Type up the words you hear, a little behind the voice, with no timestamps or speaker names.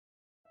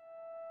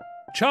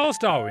Charles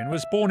Darwin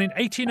was born in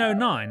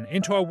 1809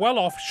 into a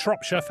well-off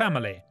Shropshire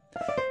family.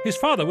 His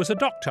father was a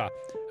doctor,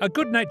 a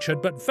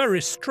good-natured but very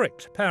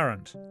strict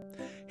parent.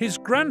 His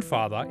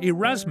grandfather,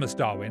 Erasmus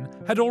Darwin,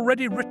 had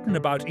already written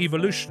about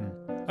evolution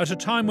at a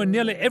time when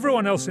nearly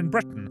everyone else in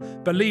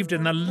Britain believed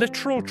in the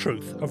literal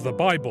truth of the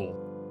Bible.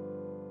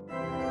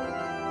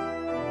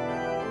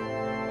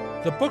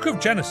 The book of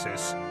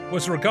Genesis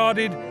was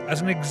regarded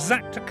as an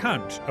exact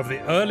account of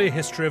the early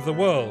history of the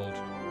world.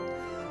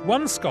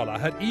 One scholar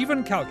had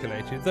even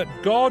calculated that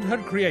God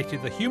had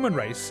created the human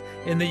race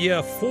in the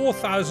year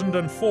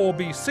 4004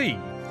 BC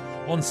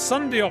on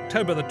Sunday,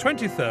 October the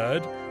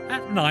 23rd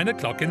at 9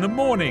 o'clock in the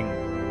morning.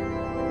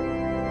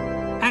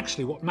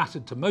 Actually, what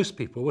mattered to most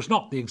people was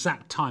not the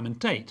exact time and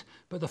date,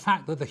 but the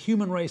fact that the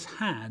human race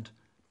had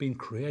been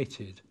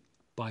created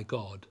by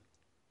God.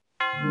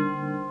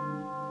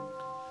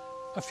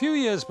 A few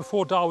years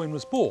before Darwin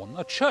was born,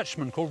 a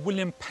churchman called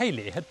William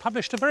Paley had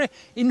published a very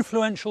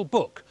influential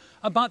book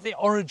about the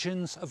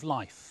origins of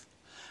life.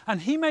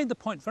 And he made the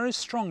point very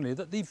strongly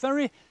that the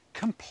very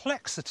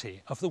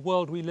complexity of the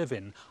world we live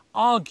in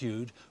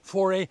argued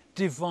for a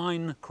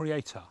divine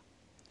creator.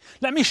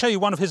 Let me show you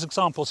one of his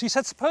examples. He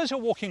said, suppose you're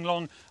walking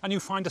along and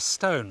you find a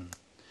stone.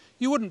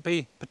 You wouldn't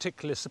be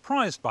particularly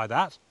surprised by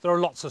that. There are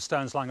lots of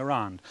stones lying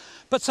around.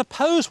 But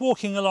suppose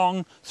walking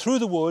along through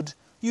the wood,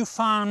 you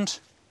found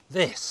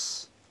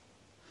this.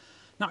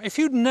 Now, if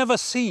you'd never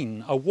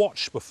seen a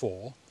watch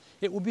before,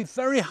 it would be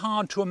very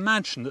hard to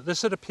imagine that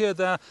this had appeared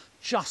there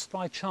just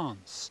by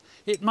chance.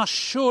 It must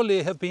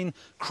surely have been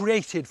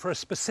created for a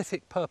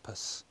specific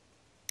purpose.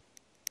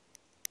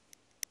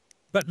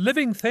 But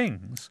living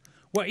things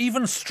were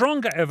even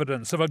stronger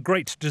evidence of a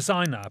great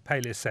designer,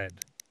 Paley said.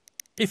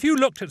 If you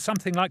looked at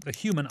something like the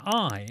human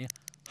eye,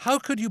 how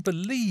could you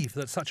believe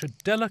that such a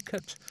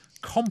delicate,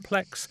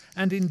 complex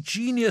and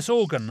ingenious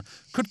organ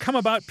could come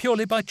about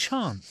purely by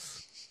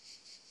chance?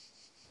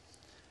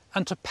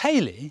 And to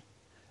Paley,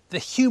 the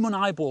human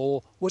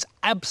eyeball was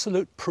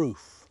absolute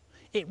proof.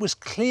 It was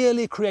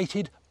clearly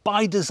created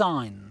by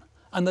design,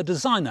 and the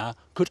designer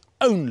could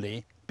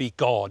only be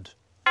God.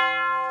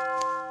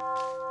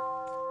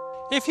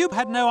 If you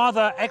had no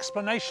other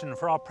explanation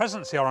for our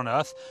presence here on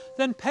Earth,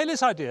 then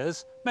Paley's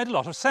ideas made a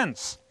lot of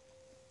sense.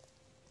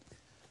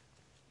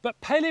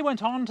 But Paley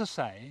went on to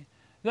say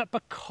that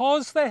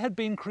because they had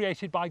been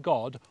created by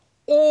God,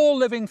 all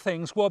living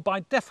things were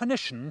by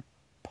definition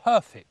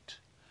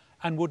perfect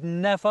and would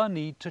never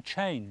need to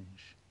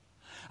change.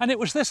 And it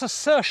was this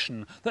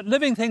assertion that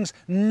living things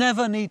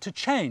never need to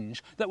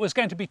change that was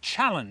going to be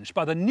challenged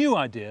by the new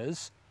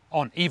ideas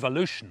on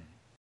evolution.